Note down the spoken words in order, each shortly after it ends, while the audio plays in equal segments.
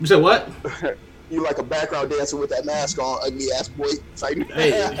You said what? You like a background dancer with that mask on, ugly ass boy.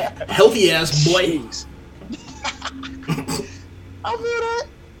 Hey, healthy ass boy. I feel that.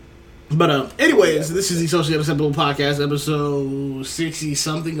 But anyways, this is the Socially Unacceptable Podcast, episode 60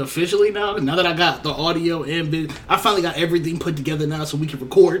 something officially now. Now that I got the audio and I finally got everything put together now, so we can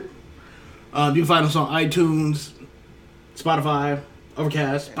record. You can find us on iTunes, Spotify,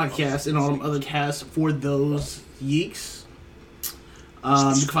 Overcast, Podcast, and all them other casts for those yeeks. You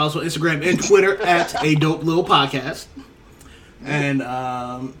can follow us on Instagram and Twitter at A Dope Little Podcast. And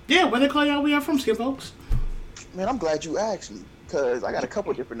yeah, where they call y'all we are from, Skin folks? Man, I'm glad you asked me, because I got a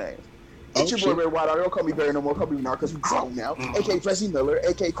couple different names. It's your boy Red White. Don't call me Barry no more. Call me Renard, because we're grown now. A.K.A. Freshy Miller.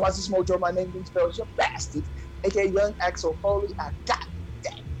 A.K.A. Quasi Smojo. My name being spelled, you bastard. A.K.A. Young Axel Foley. I got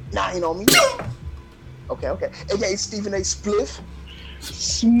that 9 on me. Okay. A.K.A. Stephen A. Spliff.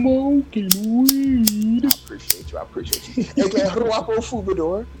 Smoking weed. I appreciate you. A.K.A. Ruapo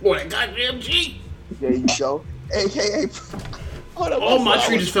Fubador. Boy, goddamn G. There you go. A.K.A. All my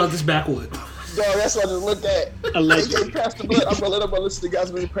tree just felt this backwood. No, that's what I just looked at. A.K.A. Pastor Blood. I'm going to let them listen to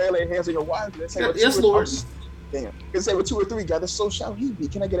guys really pray, lay hands on your wives. Yes, Lord. Damn. Can say with 2 or 3 gather, so shall he be.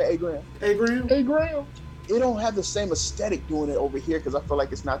 Can I get an A-gram? A-gram? A-gram. It don't have the same aesthetic doing it over here, because I feel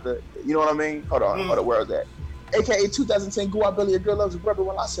like it's not the, you know what I mean? Hold on, where is that? A.K.A. 2010, go out Billy, a girl loves a brother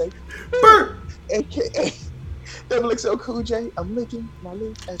when I say, Bert. A.K.A. Double XL Cool J, I'm licking my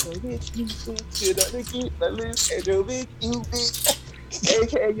lips as a bitch, you bitch, licking my lips as a bitch, you bitch.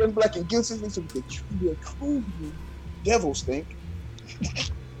 A.K.A. Young Black and Guilty, need some big cool devil stink.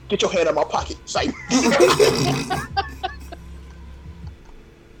 Get your hand out my pocket, sight.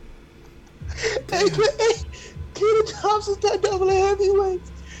 A.K.A. Keita Thompson's that double heavyweight.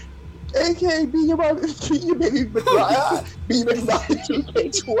 A.K.A. be your baby McBride. Be your baby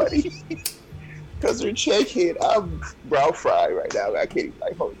 2K20. Because they're checkhead. I'm brow fried right now. I can't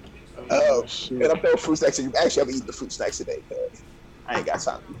even hold you. And I'm throwing fruit snacks. Actually, I'm eating the fruit snacks today. I ain't got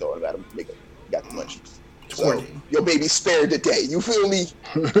time to be throwing about them. Nigga, got the munchies. So your baby's spared today. You feel me?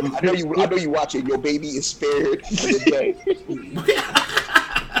 I know you watching. Your baby is spared today.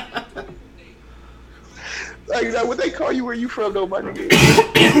 Like that, what they call you? Where you from, though, my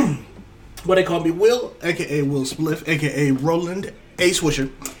nigga? What they call me, Will, a.k.a. Will Spliff, a.k.a. Roland A.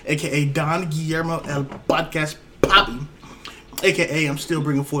 Swisher, a.k.a. Don Guillermo El Podcast Poppy, a.k.a. I'm still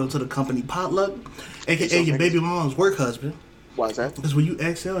bringing foil to the company potluck, a.k.a. your baby mama's work husband. Why is that? Because when you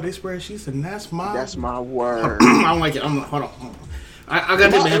exhale, they spread sheets, and that's my word. I don't like it. Hold on. I got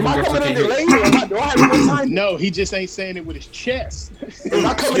to Am I coming in delayed? Do I have a good time? No, he just ain't saying it with his chest. Am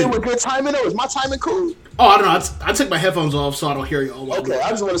I coming in with good timing, or is my timing cool? Oh, I don't know. I took my headphones off so I don't hear you all. Okay, I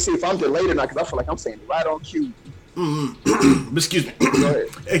just want to see if I'm delayed or not, because I feel like I'm saying it right on cue. Excuse me.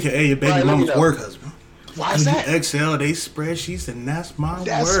 A.k.a. your baby mama's work husband. Why is that? You exhale, they spread sheets, and that's my word.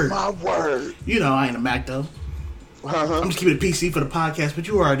 That's my word. You know I ain't a Mac, though. I'm just keeping it PC for the podcast, but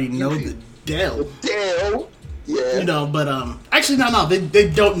you already know the deal. Yeah. You know, but actually, no, they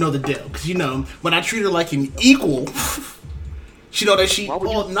don't know the deal, because you know when I treat her like an equal, she know that she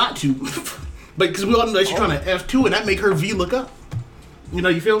ought not to, but because we all know that she's trying to F2, and that make her V look up. You know,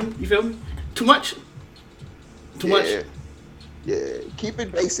 you feel me? Too much. Yeah, keep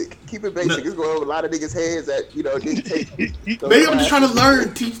it basic. No. It's going over a lot of niggas' heads that didn't take. Maybe I'm just trying to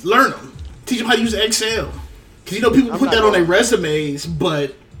learn them, teach them how to use Excel. Because you know people put that on their resumes,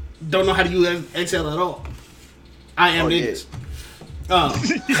 but don't know how to use Excel at all. I am niggas.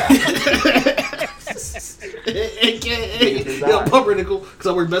 AKA pumpernickel, because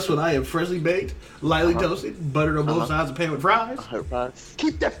I work best when I am freshly baked, lightly toasted, buttered on both sides, and paired with fries.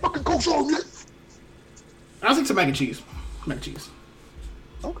 Keep that fucking coach on, nigga. I'll take some mac and cheese.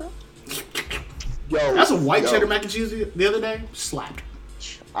 Okay. That's a white cheddar mac and cheese the other day. Slapped.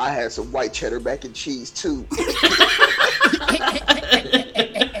 I had some white cheddar mac and cheese too.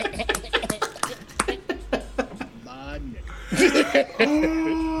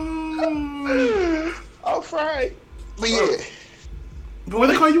 All right. But yeah. But where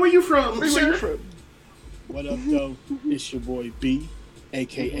they call you? Where you from? What up, though? It's your boy B,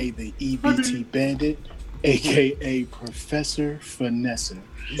 a.k.a. the EBT Bandit, a.k.a. Professor Finesser,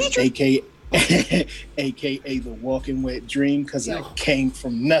 a.k.a. the Walking Wet Dream, because I came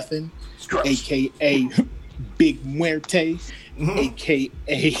from nothing, a.k.a. Big Muerte,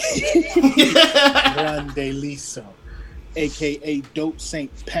 a.k.a. Grande Liso, a.k.a. Dope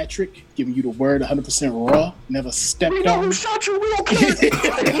St. Patrick, giving you the word 100% raw, never stepped on. Who shot you real quick?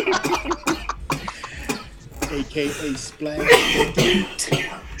 a.k.a. Splash,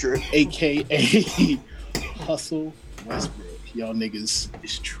 a.k.a. Hustle Westbrook. Y'all niggas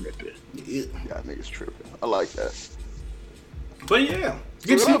is tripping. Y'all niggas tripping. I like that. But yeah,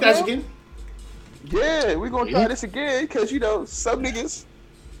 good to see you guys again. Yeah, we're gonna try this again because some niggas.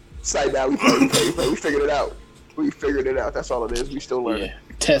 Side now we figured it out. We figured it out. That's all it is. We still learning. Yeah.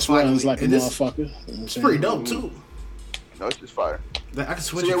 Test runs like a motherfucker. It's pretty dope too. No, it's just fire. I can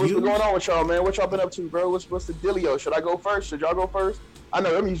switch. So, what's been going on with y'all, man? What y'all been up to, bro? What's the dealio? Should I go first? Should y'all go first? I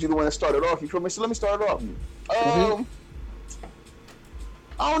know I'm usually the one that started off. You feel me? So let me start it off. I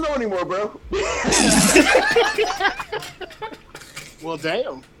don't know anymore, bro. Well,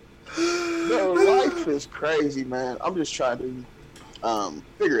 damn. No, life is crazy, man. I'm just trying to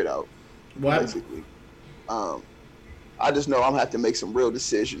figure it out. What? Basically. I just know I'm gonna have to make some real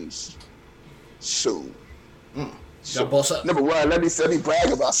decisions soon. So, number one, let me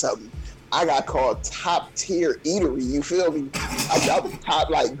brag about something. I got called top tier eatery. You feel me? I got top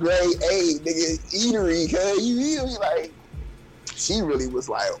like grade A nigga eatery. Cause you feel me? Like she really was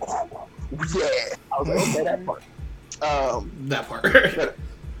like, oh, yeah. I was like, okay, that part. That part.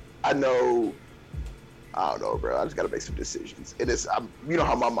 I know. I don't know, bro. I just gotta make some decisions. It is, you know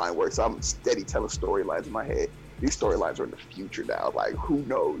how my mind works. I'm steady telling storylines in my head. These storylines are in the future now. Like, who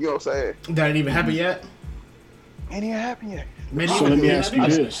knows? You know what I'm saying? That ain't even happen yet. Ain't even happen yet. So let me ask you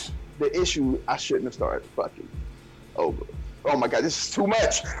this: the issue I shouldn't have started fucking over. Oh my god, this is too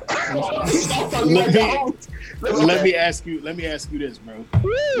much. Let me ask you this, bro.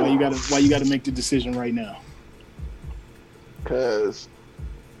 Why you gotta make the decision right now? Because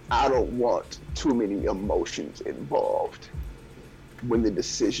I don't want too many emotions involved when the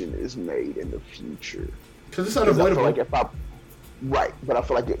decision is made in the future. Because it's unavoidable. I feel like but I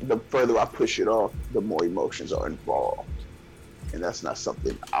feel like the further I push it off, the more emotions are involved. And that's not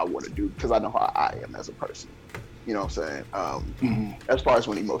something I want to do because I know how I am as a person. You know what I'm saying? As far as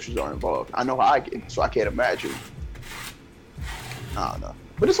when emotions are involved, I know how I get, so I can't imagine. I don't know.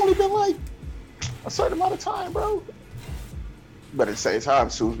 But it's only been like a certain amount of time, bro. But at the same time,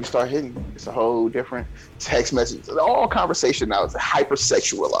 as soon as we start hitting, it's a whole different text message. All conversation now is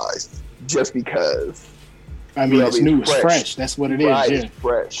hypersexualized just because. I mean, it's new, it's fresh. That's what it is. Right, yeah. It's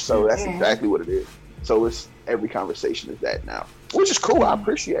fresh. So that's exactly what it is. So it's every conversation is that now, which is cool. I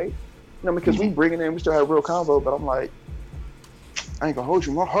appreciate, because we bring it in, we still have a real convo. But I'm like, I ain't gonna hold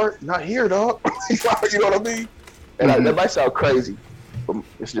you. My heart not here, dog. You know what I mean? And that might sound crazy, but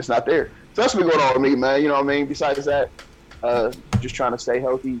it's just not there. So that's what's going on with me, man. You know what I mean? Besides that. Just trying to stay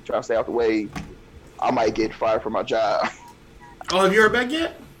healthy, trying to stay out the way. I might get fired from my job. Oh, have you heard back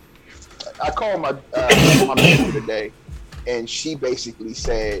yet? I called my manager today, and she basically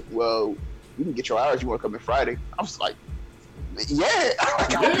said, "Well, you can get your hours. You want to come in Friday?" I was like, "Yeah,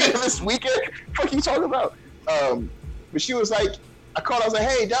 I'll be here this weekend." What are you talking about? But she was like, I called. I was like,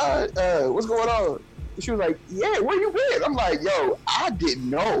 "Hey, Don, what's going on?" And she was like, "Yeah, where you been?" I'm like, "Yo, I didn't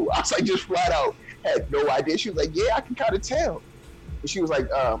know." I was like, just flat out. Had no idea. She was like, "Yeah, I can kind of tell." And she was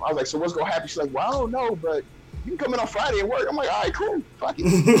like, I was like, "So what's gonna happen?" She's like, "Well, I don't know, but you can come in on Friday and work." I'm like, "All right, cool, fuck it."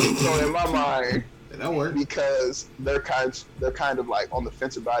 So in my mind, that works because they're kind of like on the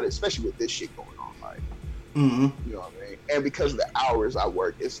fence about it, especially with this shit going on. Like, you know what I mean? And because of the hours I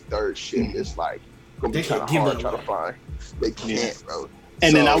work, it's third shift. It's like gonna be kind of hard trying to find. They can't, bro.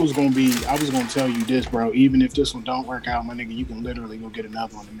 And then I was gonna tell you this, bro. Even if this one don't work out, my nigga, you can literally go get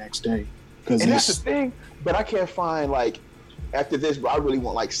another one the next day. And that's the thing, but I can't find like after this, bro. I really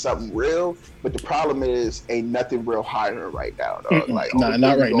want like something real, but the problem is ain't nothing real hiring right now, dog. Like,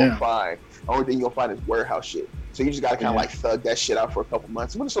 not right now. Only thing you'll find is warehouse shit. So you just gotta kind of like thug that shit out for a couple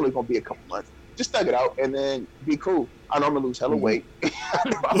months. But it's only gonna be a couple months. Just thug it out and then be cool. I know I'm gonna lose hella weight.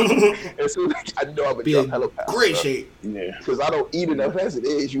 As soon as I know I'm gonna drop hella pounds. Great shape. Yeah. Because I don't eat enough as it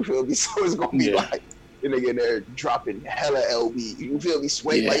is. You feel me? So it's gonna be like. The nigga in there dropping hella LB. You feel me?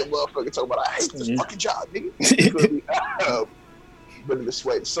 Sweating like a motherfucker talking about, I hate this fucking job, nigga. You feel me? But in the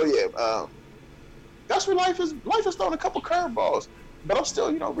sweat. So yeah, that's what life is. Life is throwing a couple curveballs. But I'm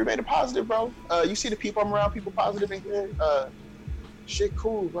still, remaining positive, bro. You see the people I'm around, people positive in here. Shit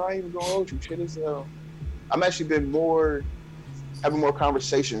cool, bro. I ain't even gonna hold you. Shit is I'm actually been having more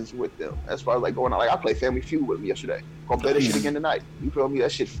conversations with them as far as like going on. Like I played Family Feud with them yesterday. Gonna play that shit again tonight. You feel me?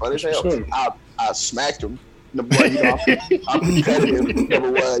 That shit fun as hell. Sure. I smacked him. Number one, I'm competitive.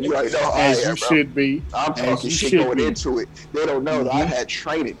 Number one, you already know as you should be. I'm talking shit going into it. They don't know that I had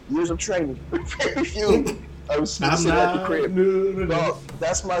training, years of training. Family Feud. I was sitting at the crib. No.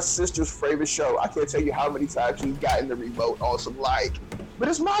 That's my sister's favorite show. I can't tell you how many times she's gotten the remote on some like but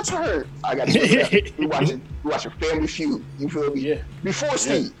it's my turn. I got to do it. We watching Family Feud. You feel me? Yeah. Before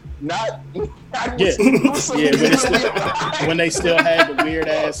Steve. Not when they still had the weird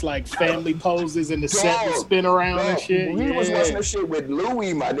ass like family poses and the set would spin around and shit. We was watching that shit with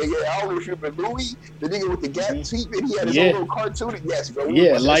Louis, my nigga. I don't know if you remember Louis, the nigga with the gap teeth, and he had his own little cartoon. Yes, bro.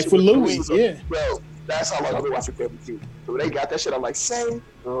 Life with Louis. Yeah, bro. That's how long I've been watching Family Feud. So when they got that shit, I'm like, say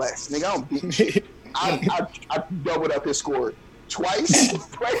less, nigga. I don't beat shit. I doubled up his score twice.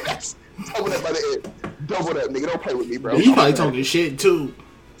 Right? That's doubled up by the end. Doubled up, nigga. Don't play with me, bro. You probably talking shit too.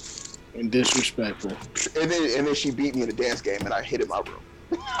 And disrespectful. And then she beat me in a dance game, and I hid in my room.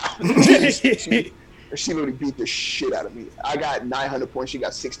 she literally beat the shit out of me. I got 900 points. She got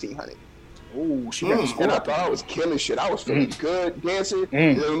 1,600. Oh, she got the score. And I thought I was killing shit. I was feeling good dancing.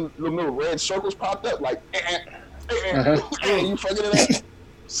 The little red circles popped up like, you fucking it up.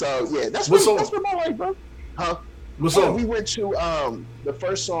 So yeah, that's what my life, bro. Huh? What's up? We went to the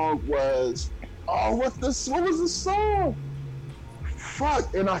first song was what was the song?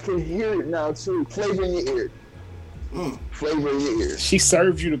 Fuck, and I can hear it now too. Flavor in your ear. Flavor in your ear. She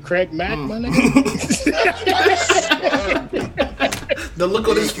served you the crack Mac, my nigga. The look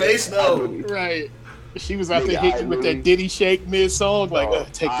on his face, though. Right. She was out there hitting with that Diddy Shake mid-song,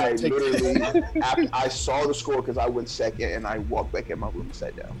 like, take that. After I saw the score because I went second, and I walked back in my room and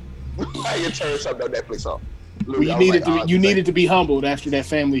sat down. I can turn something on Netflix off. Well, you needed to be humbled after that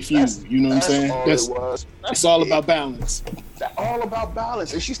Family Feud. You know what I'm saying? It's all about balance. All about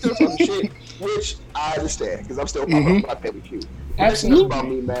balance, and she's still talking shit, which I understand because I'm still talking about Family Feud. Absolutely. About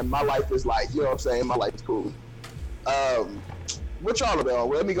me, man. My life is like, you know what I'm saying. My life is cool. What y'all about?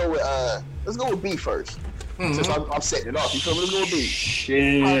 Well, let me go with let's go with B first. Since I'm setting it off, you feel me? Let's go with B.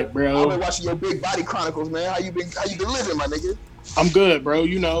 Shit, bro. I've been watching your Big Body Chronicles, man. How you been living, my nigga? I'm good, bro.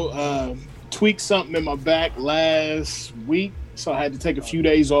 You know, tweaked something in my back last week, so I had to take a few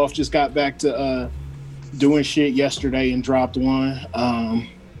days off. Just got back to doing shit yesterday and dropped one.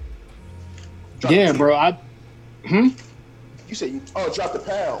 Yeah, bro. You said you dropped a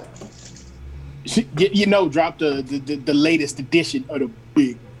pound. You know, dropped the latest edition of the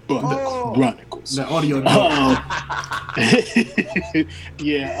Big Chronicles. The audio.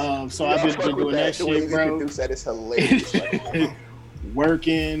 Yeah. So I've been doing that shit, bro. That is hilarious.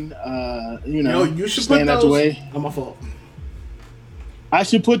 Working, you know, you should staying put out the way. On my fault. I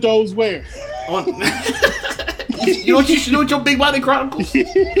should put those where? You know what you should do with your Big Body Chronicles?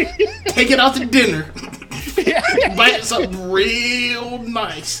 Take it out to dinner. Buy it something real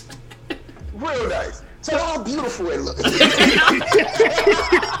nice. Real nice. So how beautiful it looks.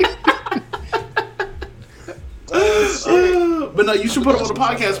 But no, you should put it on the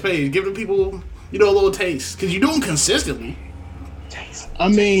podcast page. Give the people, a little taste. Because you're doing consistently. I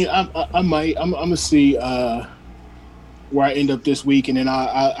mean, I might. I'm gonna see where I end up this week, and then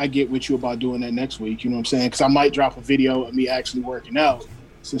I get with you about doing that next week. You know what I'm saying? Because I might drop a video of me actually working out,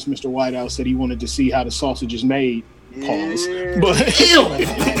 since Mr. Whiteout said he wanted to see how the sausage is made. Pause. Yeah. But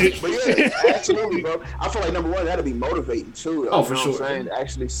yeah, absolutely, bro. I feel like number one, that'll be motivating too. Oh, for sure. To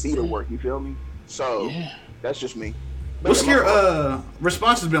actually see the work. You feel me? So that's just me. But what's your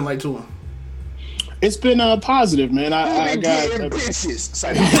response has been like to him? It's been positive, man. I got bitches.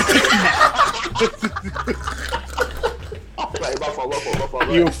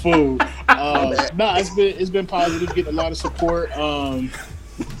 You're a fool. It's been positive. Getting a lot of support.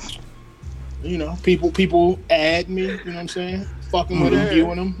 People add me. You know what I'm saying? Fucking with them,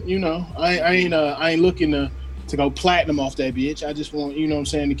 viewing them. You know, I ain't looking to go platinum off that bitch. I just want, you know what I'm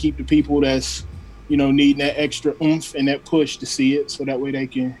saying, to keep the people that's, needing that extra oomph and that push to see it, so that way they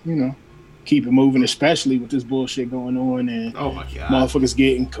can, keep it moving, especially with this bullshit going on and oh my God, motherfuckers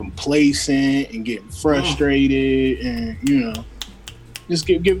getting complacent and getting frustrated and just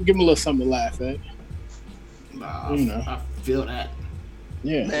give them a little something to laugh at. I feel that.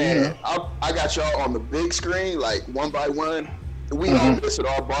 Yeah, man, I got y'all on the big screen, like one by one. We all missing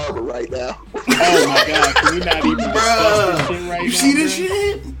our barber right now. Oh my God, can we not even discuss this shit right now? You see this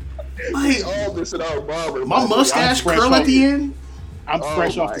shit? We all missing our barber. My mustache curl at the end. I'm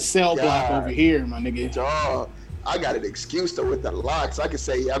fresh off the cell block over here, my nigga. Dog, I got an excuse though with the locks. I can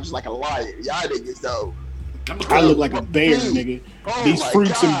say I'm just like a lion. Y'all niggas though. I look like a bear, nigga. Oh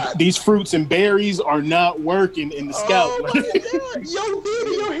These fruits and berries are not working in the scalp. Oh my God. Yo,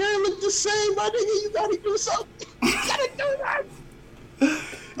 dude, your hair look the same, my nigga. You gotta do something. You gotta do that.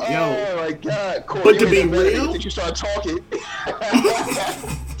 Oh my God, Corey, but to be real, you start talking.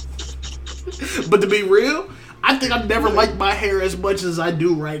 But to be real, I think I've never liked my hair as much as I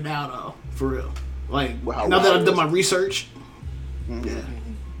do right now, though. For real, like now that I've done my research,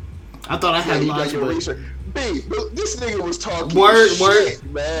 I thought I had lots, but B, this nigga was talking word,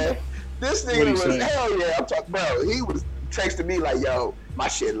 man. This nigga was hell yeah. I'm talking, bro. He was texting me like, yo, my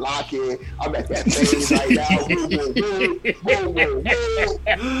shit locking. I'm at that phase right now. Woo.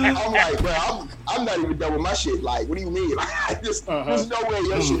 I'm like, bro, I'm not even done with my shit. Like, what do you mean? Like, there's no way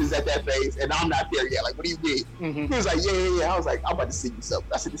your shit is at that phase, and I'm not there yet. Like, what do you mean? He was like, yeah. I was like, I'm about to send you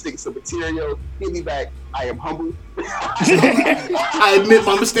something. I sent this nigga some material. Hit me back. I am humble. I admit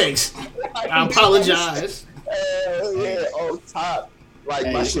my mistakes. I apologize. Yeah, on top. Like,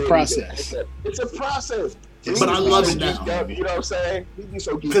 my it's shit a process. It's a process. But I love it now. You know what I'm saying?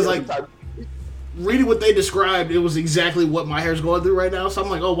 Because like reading what they described, it was exactly what my hair's going through right now. So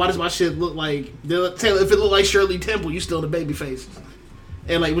I'm like, oh, why does my shit look like? Taylor, if it looked like Shirley Temple, you still in the baby face,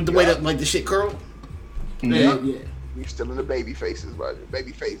 and like with the way that like the shit curl. Yeah, you still in the baby faces, bro.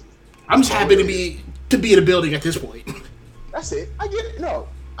 Baby faces. I'm just happy to be in a building at this point. That's it. I get it. No,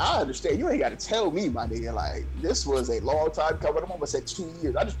 I understand. You ain't got to tell me, my nigga. Like, this was a long time coming. I'm almost at 2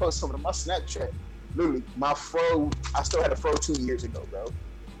 years. I just posted something on my Snapchat. Literally, my fro, I still had a fro 2 years ago, bro.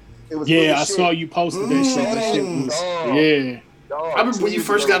 It was I saw you posted that shit. That shit was, dog, I remember when you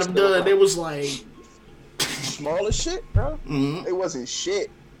first got them done, it was like small as shit, bro. It wasn't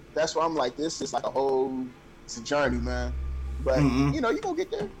shit. That's why I'm like, this is like it's a journey, man. But, you know, you gonna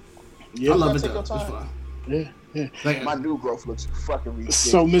get there. Yeah, I love it though. It's fun. Yeah. Like, my new growth looks fucking ridiculous.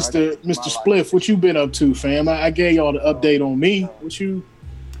 So, Mr. Spliff, what you been up to, fam? I gave y'all the update on me. What you...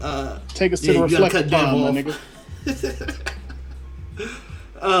 take us to the reflective time, my nigga.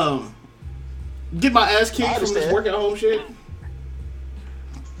 Get my ass kicked from this work at home shit.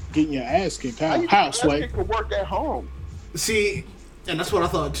 Getting your ass kicked. How, Sway? Work at home. See, and that's what I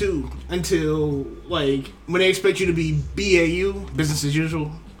thought too. Until like when they expect you to be BAU, business as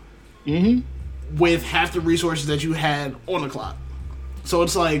usual, with half the resources that you had on the clock. So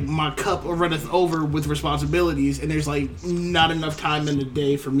it's like my cup runneth over with responsibilities, and there's like not enough time in the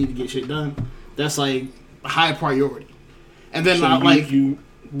day for me to get shit done. That's like a high priority. And then you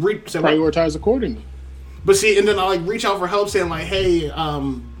prioritize accordingly. But see, and then I like reach out for help, saying like, "Hey,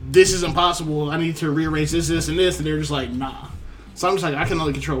 this is impossible. I need to rearrange this, and this," and they're just like, "Nah." So I'm just like, I can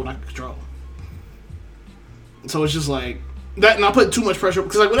only control what I can control. So it's just like that, and I put too much pressure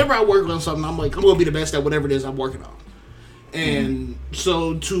because like whenever I work on something, I'm like, I'm gonna be the best at whatever it is I'm working on. And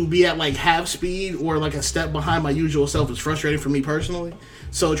so to be at like half speed or like a step behind my usual self is frustrating for me personally.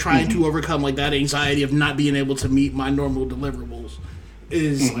 So trying to overcome like that anxiety of not being able to meet my normal deliverables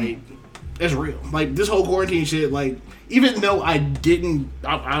is like, it's real. Like this whole quarantine shit, like even though I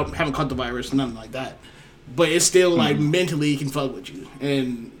haven't caught the virus, nothing like that, but it's still like mentally it can fuck with you,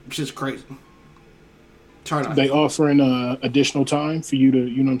 and it's just crazy. They offering additional time for you to,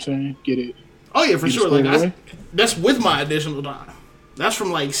 you know what I'm saying, get it. Oh yeah, for sure. Like that's with my additional time. That's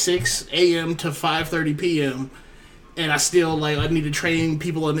from like 6 a.m. to 5:30 p.m. And I still like I need to train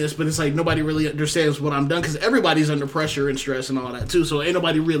people on this, but it's like nobody really understands what I'm done because everybody's under pressure and stress and all that too. So ain't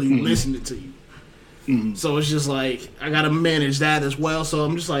nobody really listening to you. So it's just like I gotta manage that as well. So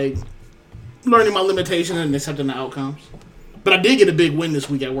I'm just like learning my limitations and accepting the outcomes. But I did get a big win this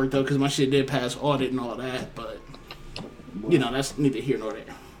week at work though because my shit did pass audit and all that. But you know that's neither here nor there.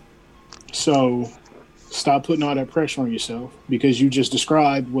 So, stop putting all that pressure on yourself because you just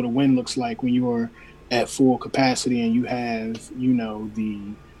described what a win looks like when you are at full capacity and you have, you know, the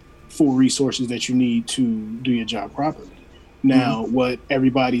full resources that you need to do your job properly. Now, what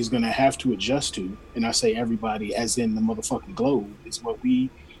everybody's going to have to adjust to, and I say everybody as in the motherfucking globe, is what we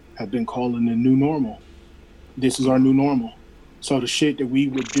have been calling the new normal. This is our new normal. So the shit that we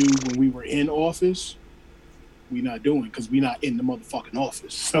would do when we were in office, we not doing because we not in the motherfucking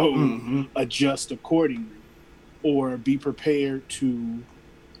office. So adjust accordingly or be prepared to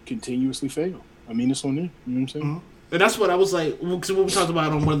continuously fail. I mean, it's on there. You know what I'm saying? And that's what I was like, because what we talked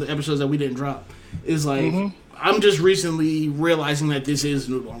about on one of the episodes that we didn't drop is like, I'm just recently realizing that this is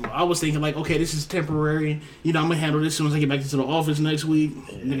new normal. I was thinking like, okay, this is temporary. You know, I'm going to handle this as soon as I get back into the office next week.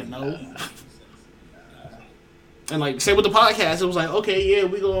 Nigga, no. And like, same with the podcast. It was like, okay, yeah,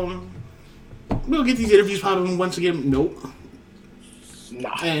 we'll get these interviews popping once again. Nope.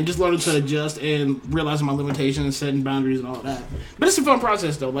 Nah. And just learning to adjust and realizing my limitations and setting boundaries and all that. But it's a fun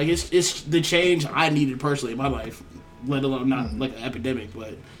process though. Like it's the change I needed personally in my life, let alone not like an epidemic,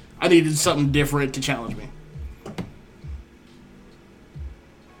 but I needed something different to challenge me.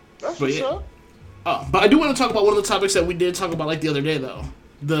 That's what's up. But I do want to talk about one of the topics that we did talk about like the other day though.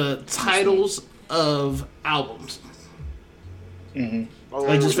 The titles of albums.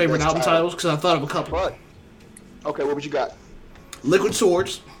 Like just favorite album titles because I thought of a couple. What? Okay, what you got? Liquid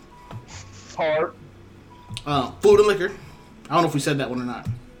Swords. Hard. Food and Liquor. I don't know if we said that one or not.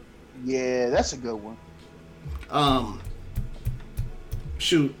 Yeah, that's a good one.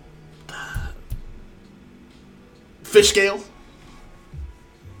 Shoot. Fish scale.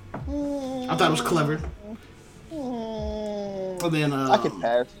 I thought it was clever. And then I can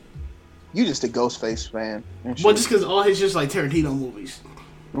pass. You just a Ghostface fan. Well, just because all his just like Tarantino movies.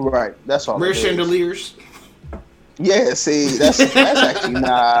 Right, that's all. Rare Chandeliers. Yeah, see, that's actually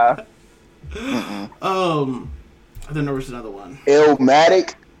nah. Then there was another one.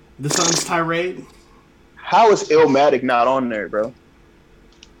 Illmatic. The Sun's Tirade. How is Illmatic not on there, bro?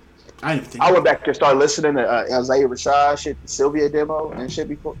 I didn't think. I went back to start listening to Isaiah Rashad shit, the Sylvia demo and shit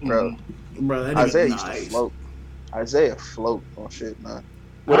before, bro. Bro, that Isaiah nice. used to float. Isaiah float on shit, man.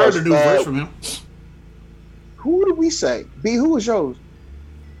 I heard a new verse from him. Who did we say? B, who was yours?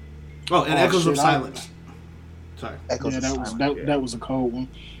 Oh, and Echoes of Silence. Sorry. Echoes of Silence. That was a cold one.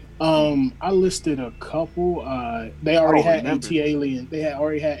 I listed a couple. They already had AT Aliens. They had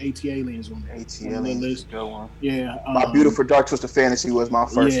already had AT Aliens on there. AT Aliens, good one. Yeah. My Beautiful Dark Twisted Fantasy was my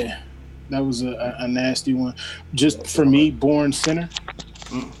first. Yeah, that was a nasty one. Just for me, Born Sinner.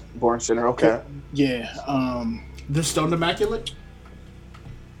 Born Sinner. Okay. Yeah. The Stoned Immaculate.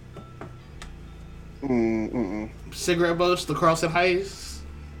 Cigarette Boats. The Carlson Heights.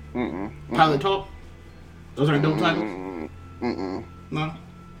 Pilot Talk. Those are dope titles. No.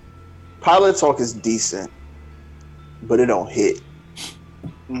 Pilot Talk is decent, but it don't hit.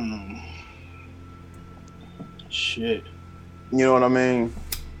 Shit. You know what I mean?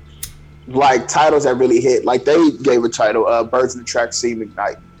 Like titles that really hit. Like they gave a title, Birds in the Trap Scene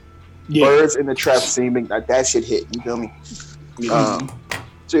McKnight. Yeah. Birds in the Trap Scene McKnight. That shit hit. You feel me?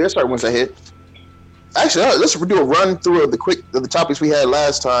 So yeah, start ones that hit. Actually, let's do a run through of the topics we had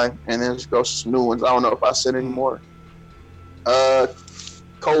last time, and then let's go to some new ones. I don't know if I said any more.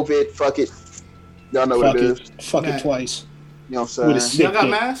 COVID, fuck it. Y'all know what it is. Fuck it twice. You know what I'm saying? Y'all got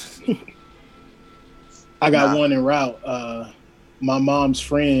masks? I got one en route. My mom's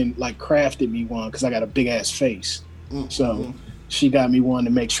friend like crafted me one because I got a big ass face. So she got me one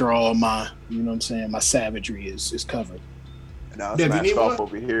to make sure all my, you know what I'm saying, my savagery is covered. No, it's masked off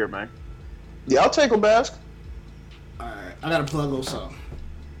over here, man. Yeah, I'll take a mask. Alright, I gotta plug on something.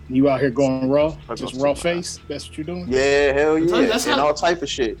 You out here going raw? Just raw face? That's what you're doing? Yeah, hell yeah. That's and all type of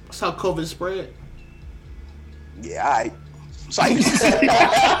shit. That's how COVID spread. Yeah, alright. Psych.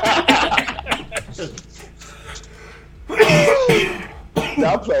 No,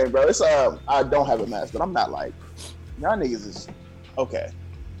 I'm playing, bro. It's I don't have a mask, but I'm not like y'all niggas is okay.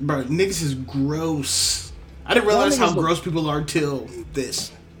 Bro, niggas is gross. I didn't realize how gross people are till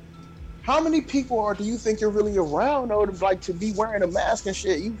this. How many people do you think you're really around though to be wearing a mask and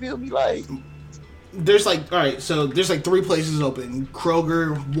shit? You feel me? Like there's like, all right, so there's like 3 places open: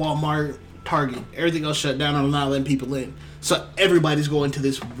 Kroger, Walmart, Target. Everything else shut down. I'm not letting people in, so everybody's going to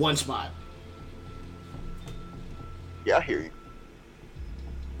this one spot. Yeah, I hear you.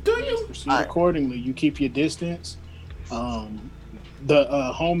 Do you? Proceed accordingly. You keep your distance. The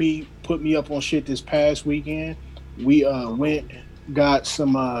homie put me up on shit this past weekend. We went. Got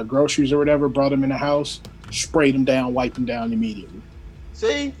some groceries or whatever, brought them in the house, sprayed them down, wiped them down immediately.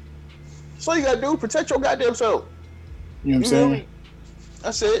 See? That's all you gotta do. Protect your goddamn self. You know what I'm saying?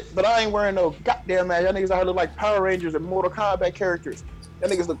 That's it. But I ain't wearing no goddamn mask. Y'all niggas out here look like Power Rangers and Mortal Kombat characters. Y'all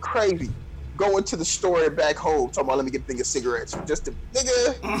niggas look crazy. Going to the store and back home, talking about let me get a thing of cigarettes. Just to,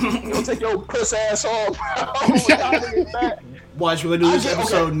 nigga, don't take your puss ass off. Watch, we're gonna do this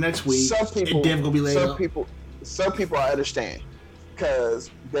episode next week. Some people, and Dev gonna be laid up. Some people I understand. Because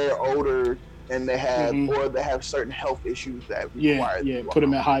they're older and they have or they have certain health issues that require put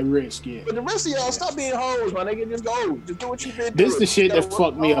them at high risk. Yeah, but the rest of y'all stop being hoes, my nigga. Just go, just do what you been doing. This is the shit that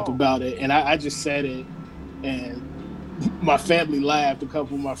fucked me up about it, and I just said it, and my family laughed. A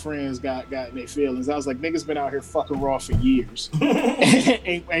couple of my friends got in their feelings. I was like, niggas been out here fucking raw for years,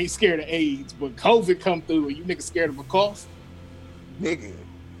 ain't scared of AIDS, but COVID come through, and you niggas scared of a cough, nigga.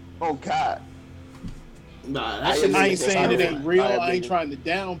 Oh God. Nah, I ain't saying it ain't real. I ain't trying to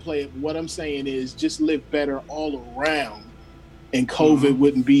downplay it. But what I'm saying is just live better all around, and COVID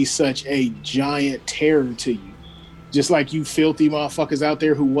wouldn't be such a giant terror to you. Just like you filthy motherfuckers out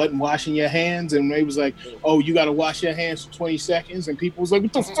there who wasn't washing your hands, and they was like, "Oh, you got to wash your hands for 20 seconds," and people was like,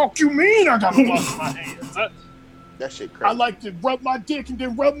 "What the fuck you mean I got to wash my hands?" That shit crazy. I like to rub my dick and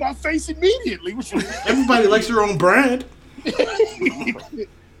then rub my face immediately. Everybody likes their own brand. You're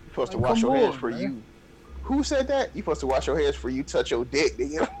supposed to wash your hands for you. Who said that? You supposed to wash your hands before you touch your dick,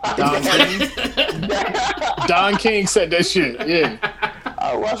 nigga. Don King said that shit. Yeah.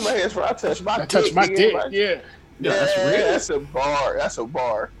 I wash my hands before I touch my dick. Touch my dick. Yeah. Yeah, that's real. That's a bar. That's a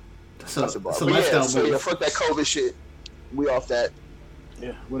bar. That's a bar. So yeah, fuck that COVID shit. We off that.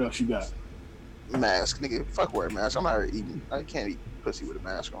 Yeah. What else you got? Mask, nigga. Fuck wear a mask. I'm not here eating. I can't eat pussy with a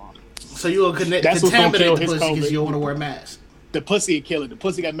mask on. So you will That's what's gonna contaminate kill the his pussy because COVID. you don't want to wear a mask. The pussy will kill it. The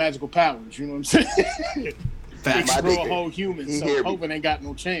pussy got magical powers. You know what I'm saying? Facts. It My grow a nigga, whole human, he so hear me. COVID ain't got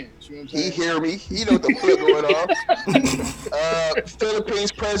no chance. You know what I'm He saying? hear me. He know what the fuck going on.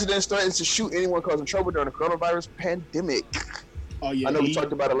 Philippines president threatens to shoot anyone causing trouble during the coronavirus pandemic. Oh yeah. I know we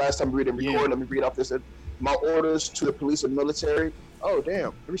talked about it last time we didn't record. Yeah. Let me read off this. My orders to the police and military. Oh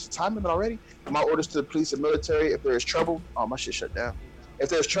damn, there's time limit already. My orders to the police and military: if there is trouble, oh my shit shut down. If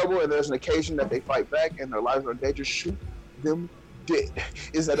there's trouble and there's an occasion that they fight back and their lives are in danger, shoot them dead.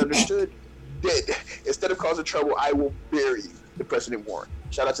 Is that understood? Dead. Instead of causing trouble, I will bury you. The president warned.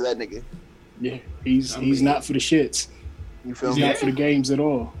 Shout out to that nigga. Yeah, he's not for the shits. You feel He's me? not for the games at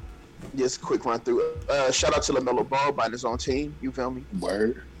all. Just a quick run through. Shout out to LaMelo Ball buying his own team. You feel me?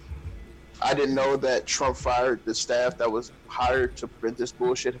 Word. I didn't know that Trump fired the staff that was hired to prevent this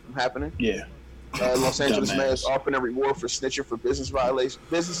bullshit from happening. Yeah. Los Angeles Dumbass. mayor is offering a reward for snitching for business violations.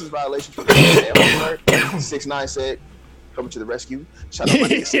 Businesses violations for 6ix9ine said, coming to the rescue. Shout out my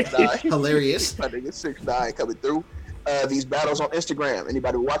nigga 6ix9ine. Hilarious. My nigga 6ix9ine coming through. These battles on Instagram.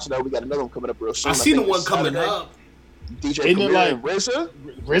 Anybody watching that? We got another one coming up real soon. I see the think one it's coming Saturday. up. DJ Isn't it Premier like- and RZA.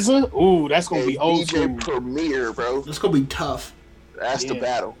 RZA? Ooh, that's gonna Hey, be old DJ school. Premier, bro. It's gonna be tough. That's the Yeah.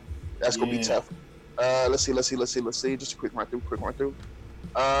 battle. That's gonna be Yeah. tough. Let's see. Just a quick run through.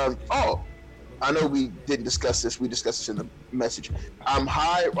 I know we didn't discuss this. We discussed this in the message. I'm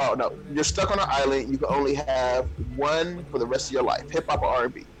high. Oh no, you're stuck on an island. You can only have one for the rest of your life. Hip hop or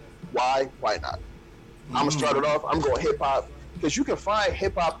R&B. Why? Why not? I'm gonna start it off. I'm going hip hop because you can find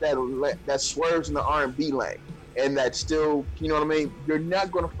hip hop that swerves in the R&B lane and that still, you know what I mean. You're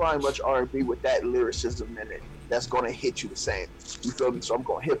not gonna find much R&B with that lyricism in it that's gonna hit you the same. You feel me? So I'm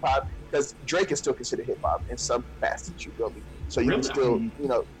going hip hop because Drake is still considered hip hop in some facets. You feel me? So you can still,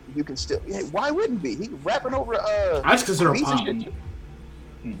 you can still. Yeah, why wouldn't be? He rapping over. I just consider beats and pop. shit,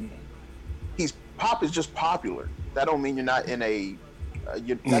 too. Pop is just popular. That don't mean you're not in a.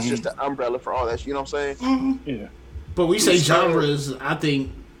 That's just an umbrella for all that. You know what I'm saying? Yeah. But we say He's genres, I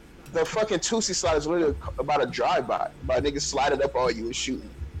think. The fucking Tootsie slide is literally about a drive-by. By niggas sliding up on you and shooting.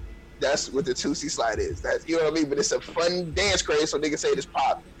 That's what the Tootsie slide is. That's, you know what I mean? But it's a fun dance craze, so niggas say it's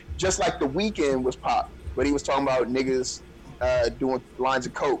pop. Just like The Weeknd was pop, but he was talking about niggas doing lines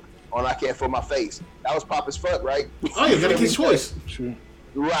of coke on "I Can't Feel My Face." That was pop as fuck, right? Oh, you gotta get choice. True.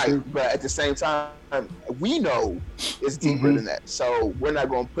 Right, but at the same time, we know it's deeper than that. So we're not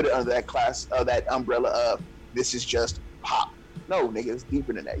going to put it under that class, that umbrella of this is just pop. No, nigga, it's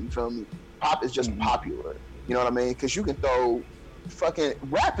deeper than that. You feel me? Pop is just popular. You know what I mean? Because you can throw fucking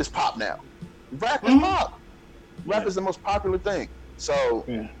rap is pop now. Rap is pop. Rap is the most popular thing. So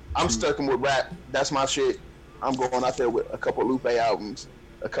I'm sticking with rap. That's my shit. I'm going out there with a couple Lupe albums,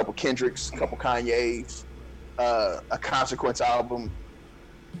 a couple Kendricks, a couple Kanye's, a Consequence album.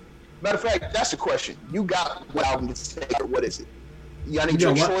 Matter of fact, that's the question. You got what album to take? What is it? I need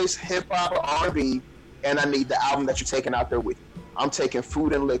your choice, hip hop or R&B, and I need the album that you're taking out there with you. I'm taking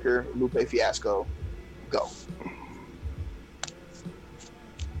Food and Liquor, Lupe Fiasco. Go.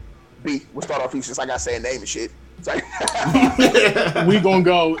 B, we'll start off since I gotta say a name and shit. We gonna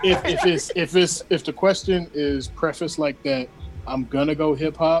go if the question is prefaced like that, I'm gonna go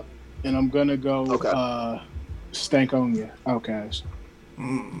hip hop and I'm gonna go Stank on Ya. Outcast.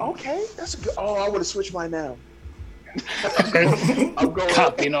 Okay, that's a good. Oh, I would have switched mine now. I'm going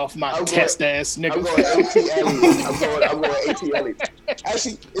copying off my test ass nigga. I'm going A.T. Elliott. I'm going A.T. Elliott.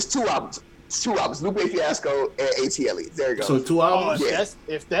 Actually, it's two albums. Lupe Fiasco and A.T. Elliott. There you go. So 2 albums.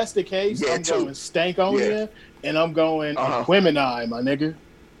 If that's the case, I'm going Stank on Ya, and I'm going Women Eye, my nigga.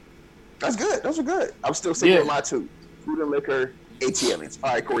 That's good. Those are good. I'm still sticking with my two. Food and Liquor, A.T. Elliott.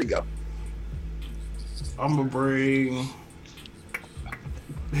 All right, Corey, go. I'm gonna bring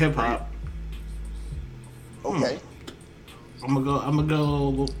hip hop. Okay. I'm gonna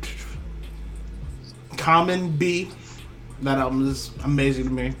go Common B. That album is amazing to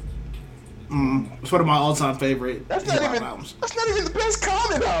me. It's one of my all-time favorite That's not even albums. That's not even the best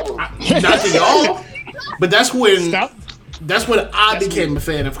Common album. Not to y'all, but that's when I became a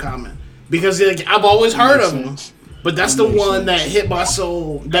fan of Common because I've always heard of him, but that's the one that hit my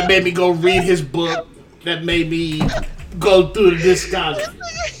soul. That made me go read his book. That made me go through the discography.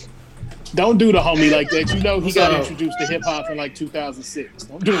 Don't do the homie like that. You know he got So- introduced to hip hop in like 2006.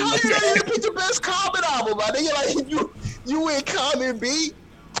 Don't do it like that. You picked the best Common album, my nigga. Like you in Common B.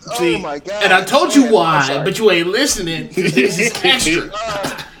 See, Oh my god! and I told you I'm why, sorry. but you ain't listening because this is extra.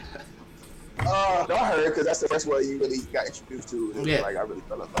 No, I heard because that's the first one you really got introduced to. And Yeah. Like I really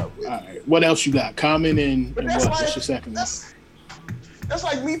fell in love with. All right. What else you got? Common and But that's what? like What's your second one? that's That's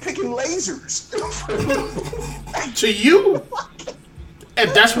like me picking lasers. To you,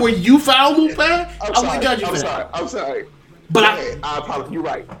 if that's where you found Lupe, I wouldn't judge you for that. I'm sorry. But I apologize. You're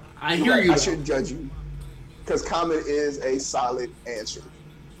right. I hear you. I shouldn't judge you because Common is a solid answer.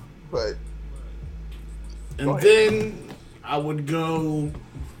 But and then I would go.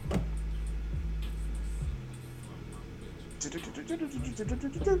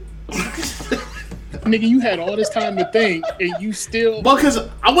 Nigga, you had all this time to think, and you still. Well, because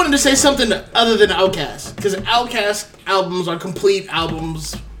I wanted to say something other than Outkast. Because Outkast albums are complete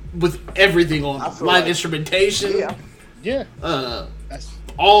albums with everything on them. Live instrumentation. Yeah.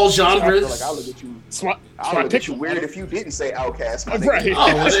 All I genres. feel like I'll look at you. I'll look at you weird if you didn't say Outkast. Right.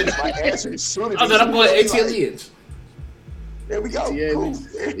 Oh, My answer as soon as then I'm going ATLians. There we go. Yeah. Cool.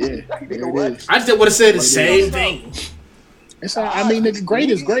 Yeah. You know what? I just didn't want to say the same thing. It's all, I mean, nigga,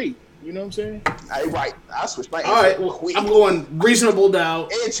 great is great. You know what I'm saying? Right. I switched my answer. All right, well, I'm going Reasonable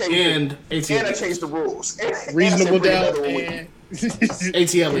Doubt and ATLians. And I changed the rules. Reasonable And I Doubt said and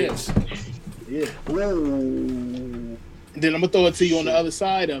ATLians. yeah. And then I'm gonna throw it to you on the other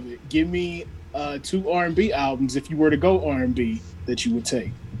side of it. Give me 2 R&B albums if you were to go R&B that you would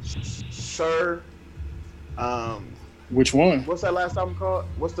take. Sir. Which one? What's that last album called?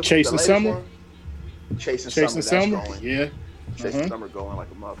 What's the Chasing latest Summer? one? Chasing Chasing Summer. Summer? That's going. Yeah. Chasing Summer going like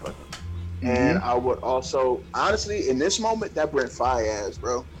a motherfucker. Mm-hmm. And I would also, honestly, in this moment, that Brent Faiyaz,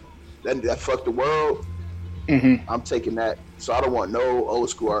 bro, that fucked the world. Mm-hmm. I'm taking that. So I don't want no old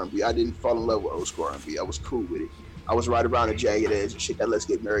school R&B. I didn't fall in love with old school R&B. I was cool with it. I was right around the jagged edge and shit that Let's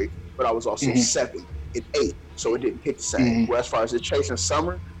Get Married, but I was also 7 and 8, so it didn't hit the same. Where as far as the Chasing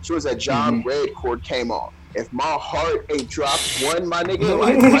Summer, as soon as that John Red chord came on, if my heart ain't dropped one, my nigga,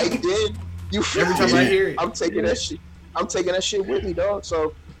 like right then, you feel Every time I hear it. I'm taking that shit. I'm taking that shit with me, dog.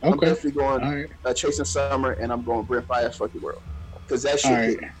 So I'm definitely going Chasing Summer, and I'm going Brent Faiyaz, Fuck the World, because that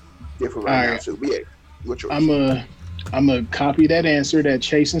shit different right now too. But yeah, what's yours? I'm a copy that answer, that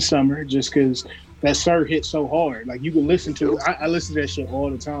Chasing Summer, just because that Sir hit so hard. Like you can listen to it. I listen to that shit all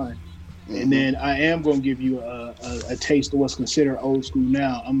the time. And then I am gonna give you a taste of what's considered old school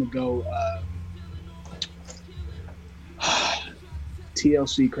now. I'm gonna go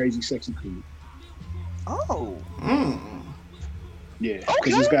TLC Crazy Sexy Cool. Oh. Yeah,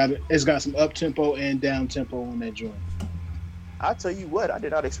 because it's got some up tempo and down tempo on that joint. I'll tell you what, I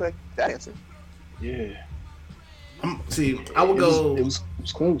did not expect that answer. Yeah. See, I would go. It was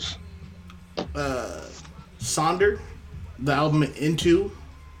close. Sonder, the album Into.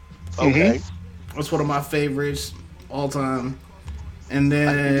 Okay. That's one of my favorites all time. And I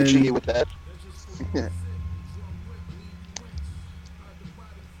can then get you with that.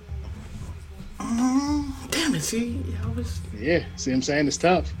 damn it, see, Yeah, see what I'm saying? It's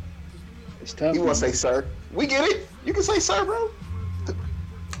tough. It's tough. You want to say sir? We get it. You can say sir, bro.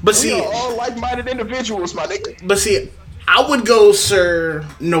 But We see, are all like-minded individuals, my nigga. but see, I would go Sir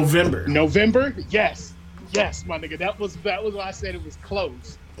November. November? Yes, my nigga. That was why I said it was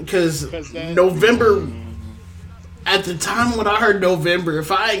close. Because November, at the time when I heard November,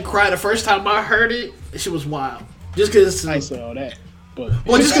 if I ain't cried the first time I heard it, shit was wild. Just because I said all that, but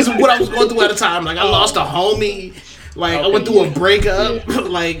just because of what I was going through at the time. Like I lost a homie, like I went through a breakup,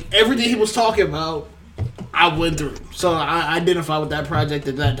 like everything he was talking about, I went through. So I identified with that project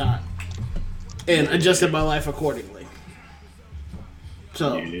at that time and adjusted my life accordingly.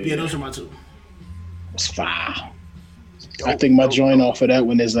 So yeah, those are my 2. it's fine. I think my joint off of that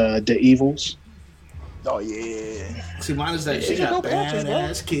one is The Evils. Oh yeah. See, mine is that she got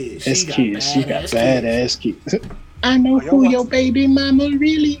badass kids. She got badass kids. I know who your baby mama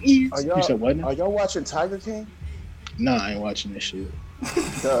really is. You said what? Are y'all watching Tiger King? Nah, I ain't watching this shit.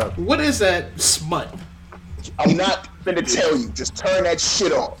 What is that smut? I'm not gonna tell you. Just turn that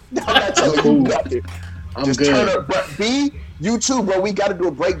shit on. I'm not telling you nothing. I'm good. Turn up, but B, you too, bro. We got to do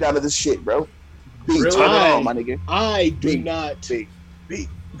a breakdown of this shit, bro. B, turn it on, my nigga. I do not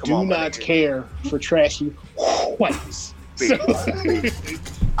care for trashy whites.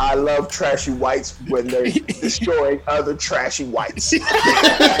 I love trashy whites when they're destroying other trashy whites.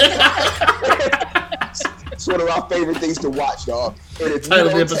 It's one of my favorite things to watch, dog. And if you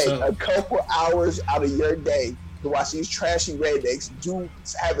don't take a couple hours out of your day to watch these trashy rednecks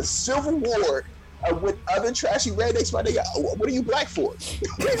have a civil war with other trashy rednecks, my nigga, what are you black for?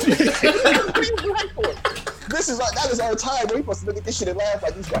 What are you black for? That is our time. We're supposed to look at this shit and laugh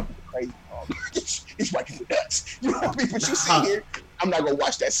like these white people crazy. These white people nuts. You know what I mean? But you see here, I'm not gonna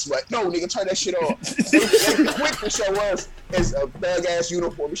watch that smut. No, nigga, turn that shit off. They quick to show us as a thug ass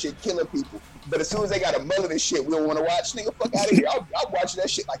uniform and shit killing people. But as soon as they got a mullet and shit, we don't want to watch. Nigga, fuck out of here. I'm watching that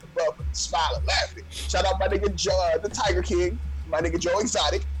shit like a motherfucker, smiling, laughing. Shout out my nigga the Tiger King. my nigga Joe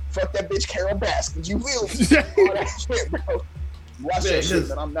Exotic. Fuck that bitch Carol Baskins. You feel me? All that shit, bro. Watch that shit,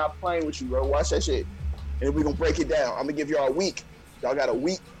 man. I'm not playing with you, bro. Watch that shit. And we're gonna break it down. I'm gonna give y'all a week. Y'all got a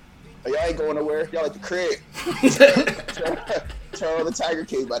week. Y'all ain't going nowhere. Y'all at the crib. Turn on the Tiger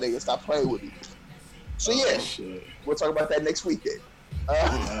King, my nigga. Stop playing with me. So yeah, we'll talk about that next week then. All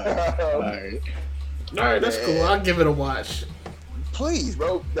right, that's cool. I'll give it a watch. Please,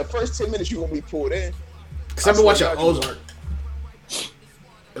 bro. The first 10 minutes you're gonna be pulled in. Cause I've been watching Ozark.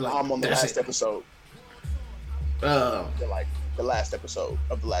 Like, I'm on the last episode. The last episode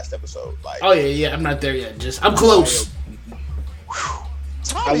of the last episode. Like, oh yeah, I'm not there yet. I'm close.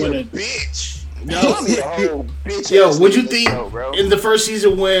 Tommy a bitch. Tommy a whole bitch. Yo, what'd you think in the first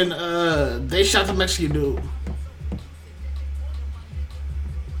season when they shot the Mexican dude?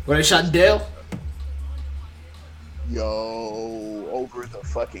 When they shot Dale? Yo, over the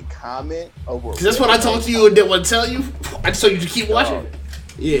fucking comment. Because that's what I talked to you and didn't want to tell you. I just told you to keep watching.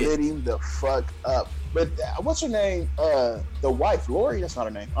 Yeah. Lit him the fuck up. But what's her name? The wife, Lori. That's not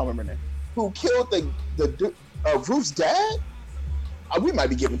her name. I don't remember her name. Who killed the Ruth's dad? We might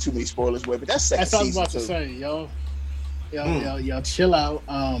be giving too many spoilers away, but that's second season. That's what I was about to say, yo, chill out.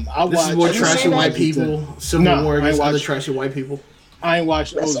 This is more trashy white people. Civil War against other trashy white people. I ain't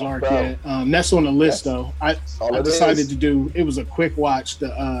watched Ozark yet. That's on the list though. I decided to do. It was a quick watch.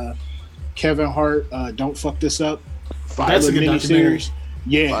 The Kevin Hart Don't Fuck This Up. That's a good miniseries.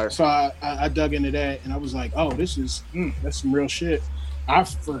 Yeah, fire. So I dug into that and I was like, oh, this is that's some real shit. I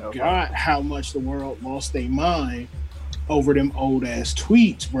forgot how much the world lost their mind over them old ass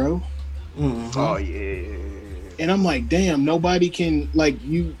tweets, bro. Mm-hmm. Oh yeah. And I'm like, damn, nobody can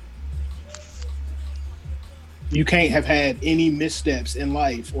you can't have had any missteps in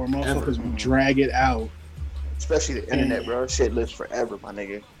life or motherfuckers will drag it out. Especially the internet, bro. Shit lives forever, my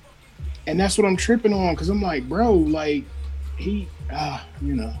nigga. And that's what I'm tripping on, because I'm like, bro, like he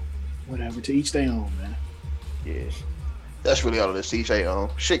whatever, to each their own, man. Yeah. That's really all of this, to each their own.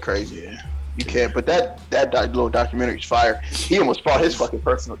 Shit crazy. Yeah. You can't, but that little documentary's fire. He almost fought his fucking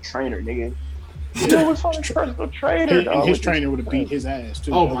personal trainer, nigga. He almost fought his personal trainer, and his trainer would have beat his ass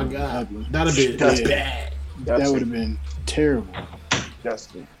too. Oh my god, that'd have been bad. That would have been terrible.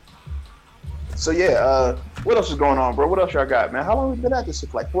 Justin. So yeah, what else is going on, bro? What else y'all got, man? How long have we been at this?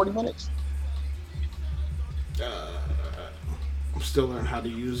 Like 40 minutes? I'm still learning how to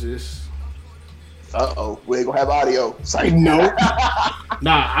use this. We ain't gonna have audio. No.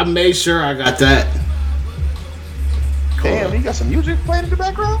 Nah, I made sure I got that. Damn, you got some music playing in the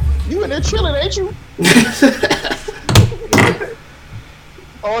background? You in there chilling, ain't you?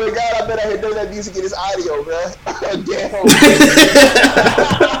 Oh my god, I bet I had done that music in his audio, man. Damn.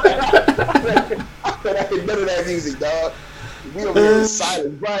 I bet I had done that music, dog. We over here in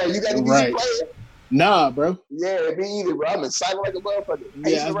silence. Brian, you got any music playing? Nah, bro. Yeah, me either, bro. I'm in silent like a motherfucker.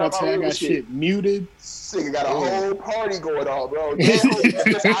 Yeah, I was about to say I got shit muted. Nigga got a whole party going on, bro. This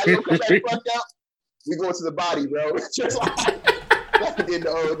audio come back fucked out. We going to the body, bro. Just like we did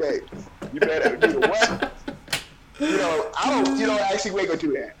the whole day. You better do the what? Actually, we ain't gonna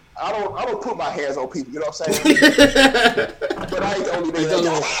do that. I don't put my hands on people, you know what I'm saying? But I ain't the only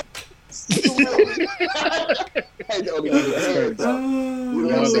nigga. I ain't the only nigga that hands, bro. You know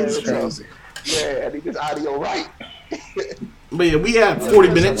what I'm saying? Crazy. Yeah, I think this audio right. But yeah, we have 40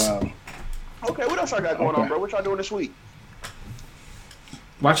 minutes. Okay, what else y'all got going on, bro? What y'all doing this week?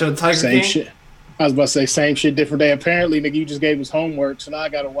 Watching the Tiger King? Shit. I was about to say same shit, different day. Apparently, nigga, you just gave us homework, so now I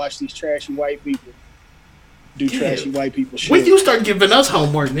gotta watch these trashy white people do trashy white people shit. When you start giving us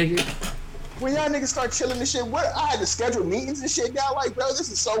homework, nigga? When y'all niggas start chilling and shit, I had to schedule meetings and shit. Y'all like, bro, this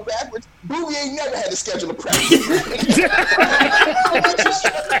is so backwards. Booby ain't never had to schedule a practice.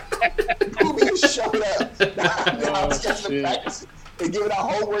 Booby just showed up. Now I'm scheduling practice and giving out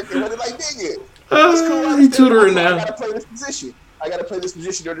homework and running like, nigga. It's cool. He tutoring now. I gotta play this position.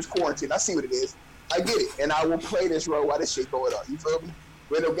 During this quarantine. I see what it is. I get it. And I will play this role while this shit going on. You feel me?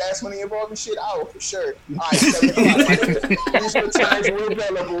 With no gas money involved and shit, I will for sure. All right, 7 o'clock. These returns were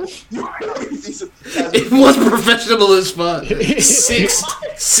available. It was professional as fuck.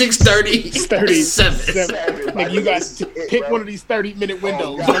 6:30, 7. Like you guys pick one of these 30-minute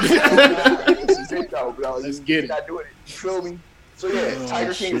windows. This is it, though, bro. Let's get it. Not doing it. You feel me? So yeah,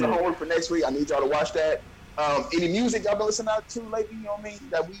 Tiger King is the homework for next week. I need y'all to watch that. Any music y'all been listening to lately? You know what I mean?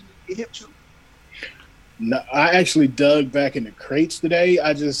 That we get hip to. No, I actually dug back in the crates today.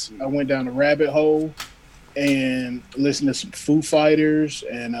 I went down a rabbit hole and listened to some Foo Fighters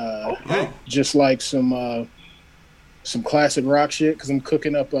and just like some classic rock shit because I'm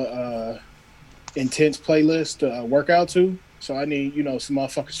cooking up a intense playlist to work out to. So I need some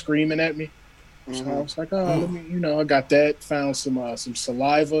motherfuckers screaming at me. So I was like, let me, I got that. Found some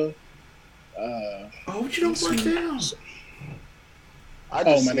Saliva. What you don't put down? My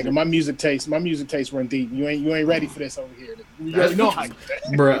nigga, my music taste run deep. You ain't ready for this over here. You already know how I get that.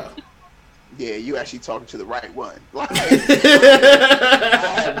 Bruh. Yeah, you actually talking to the right one. Like, I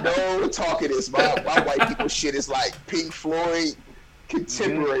have no talking this. My white people shit is like Pink Floyd,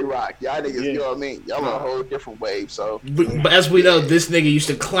 contemporary rock. Y'all niggas, you know what I mean? Y'all on a whole different wave. So, but as we know, this nigga used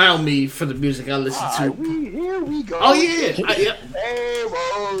to clown me for the music I listened to. Here we go. Oh yeah, Same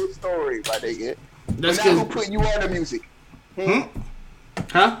old story, my nigga. That's now who put you on the music?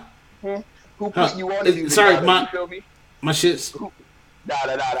 Huh? Who put you on the music? Sorry, you feel me? My shit's Nah.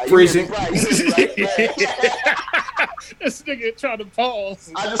 freezing. This nigga trying to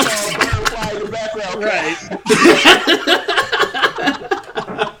pause. I just saw a bird fly in the background. Right.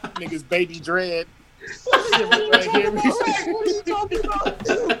 Niggas baby dread. Right here. What are you talking about?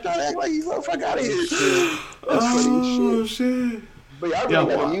 Don't act like he's the fuck out of here. That's funny shit. But yeah, I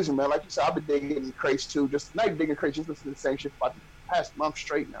really got the music, man. Like you said, I've been digging crates too. Just not digging crates, just listening to the same shit for like the past month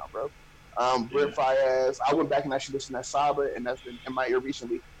straight now, bro. Rip Fire Ass. I went back and actually listened to Saba, and that's been in my ear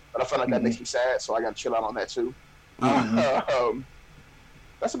recently. But I felt like that makes me sad, so I got to chill out on that too.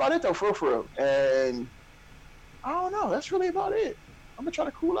 That's about it though, for real. And I don't know. That's really about it. I'm gonna try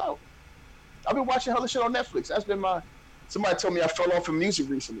to cool out. I've been watching hella shit on Netflix. That's been somebody told me I fell off from music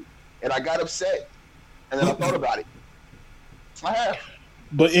recently, and I got upset, and then I thought about it. I have.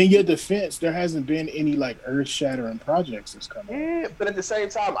 But in your defense, there hasn't been any like earth-shattering projects that's coming. Yeah, but at the same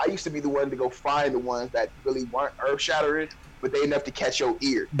time, I used to be the one to go find the ones that really weren't earth-shattering, but they enough to catch your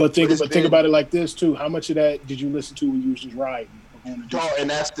ear. But think about it like this too. How much of that did you listen to when you was just riding? And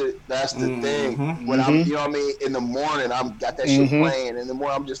that's the thing. When I'm, you know what I mean, in the morning, I'm got that shit playing. In the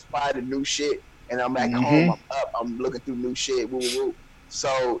morning, I'm just finding new shit, and I'm back home. I'm up. I'm looking through new shit. Woo, woo, woo.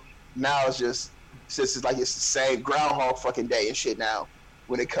 So now it's just since it's like it's the same Groundhog fucking Day and shit now.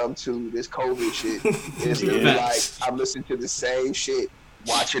 When it comes to this COVID shit, it's really like I'm listening to the same shit,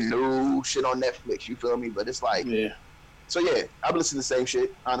 watching new shit on Netflix. You feel me? But it's like, So yeah, I've listened to the same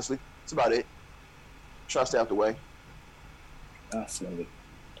shit. Honestly, that's about it. Try to stay out the way. I feel it.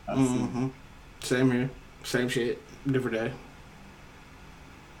 Same here. Same shit. Different day.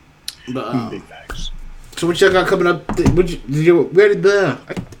 But big facts. So what y'all got coming up? I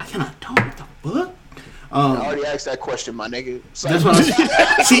cannot talk. What the fuck? I already asked that question, my nigga. That's what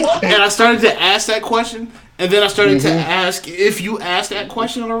and I started to ask that question, and then I started to ask if you asked that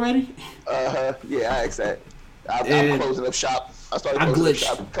question already. Yeah, I asked that. I'm closing up shop. I started closing up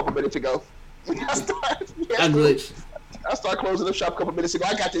shop a couple minutes ago. I started closing up shop a couple minutes ago.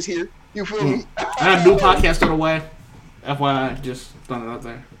 I got this here. You feel me? I have a new podcast on the way. FYI, just throwing it out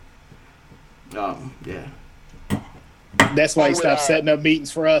there. Yeah. That's why he stopped setting up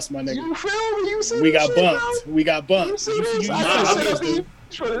meetings for us, my nigga. You feel me? You see we got shit, bumped. bro? We got bumped. You see You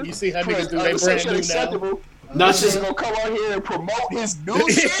see how niggas do they brand new now. No, it's just gonna come on here and promote his new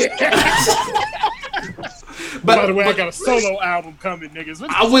shit. By the way, I got a solo album coming, niggas.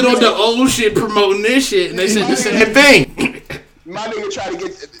 I went on the old shit promoting this shit, and they said the same thing. My nigga tried to get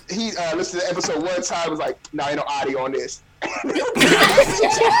listen to the episode one time. Was like, nah, ain't no audio on this.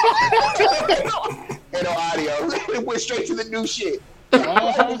 Ain't no audio. It went straight to the new shit.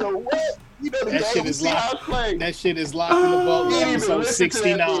 What? You know the that shit is locked. That shit is locked in the vault. Episode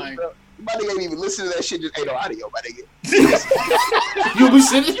 69. My nigga ain't even listen to that shit. Just ain't no audio, my nigga. You be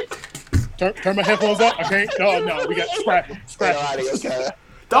sitting. Turn my headphones up. I can't. No. We got scrap it.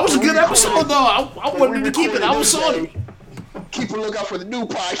 That was a good episode, though. I wanted to keep it. I was sorry. Keep a lookout for the new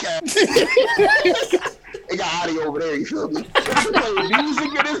podcast. They got audio over there, you feel me? Music in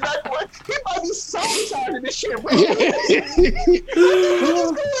this that boy. He might be sabotaging this shit, bro. What's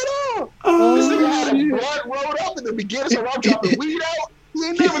going on? This nigga had a blunt rolled up in the beginning, so I'm dropping weed out. He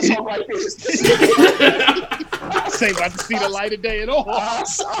ain't never talk like this. Ain't about to see the light of day at all. I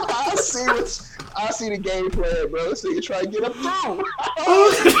see the game plan, bro. This nigga try to get up through.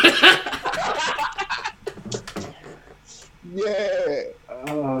 Yeah.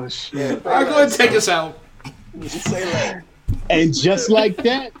 Oh shit. All right, go ahead and take us out. Say that. And just like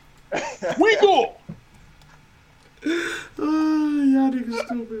that, we go. Y'all niggas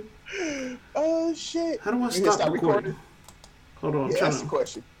stupid. Oh shit. How do I stop recording? Hold on, I'm trying to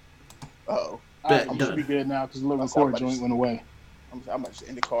question. I'm gonna be good now because the little record joint went away. I'm gonna just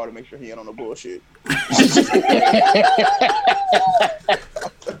end the call to make sure he ain't on no bullshit. I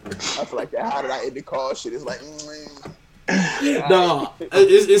feel like that. How did I end the call? Shit is like. No,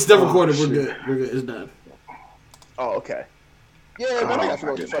 it's done recorded. We're good. It's done. Oh, okay. Yeah, man, I gotta figure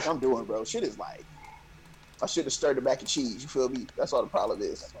out what the fuck I'm doing, bro. Shit is like I should have stirred the mac and cheese. You feel me? That's all the problem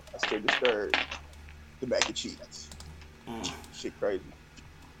is. I should have stirred the mac and cheese. Shit crazy.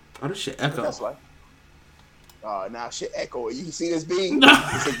 Oh, this shit echo. That's like. Now shit echo. You can see this being.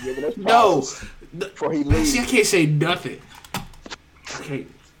 No. Before he leaves. See, I can't say nothing. Okay.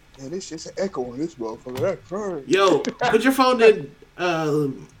 Man, this shit's an echo on this motherfucker. That's right. Yo, put your phone in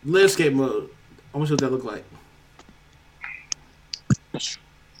landscape mode. I want to see what that look like.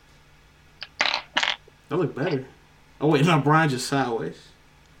 That look better. Oh wait, no, Brian just sideways.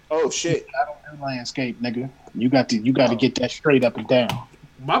 Oh shit! I don't do landscape, nigga. You got to get that straight up and down.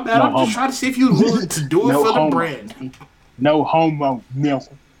 My bad. I'm just trying to see if you're willing to do it for the brand. No homo, milk.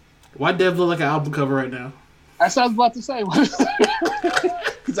 Why Dev look like an album cover right now? That's what I was about to say.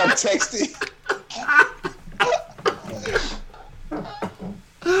 Because I'm texting.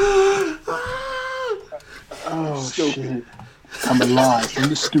 Oh shit! Coming live from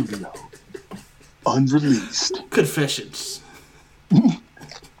the studio. Unreleased. Confessions.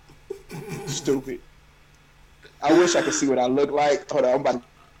 Stupid. I wish I could see what I look like. Hold on, I'm about to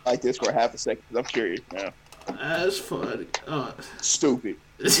like this for half a second because I'm curious now. That's funny. Stupid.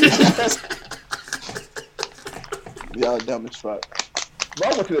 Y'all dumb as fuck. Bro,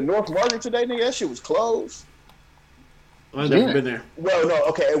 I went to the North Market today, nigga. That shit was closed. I've never been there. Well, no,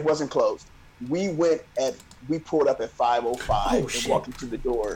 okay, it wasn't closed. We pulled up at 5:05 and walked into the door.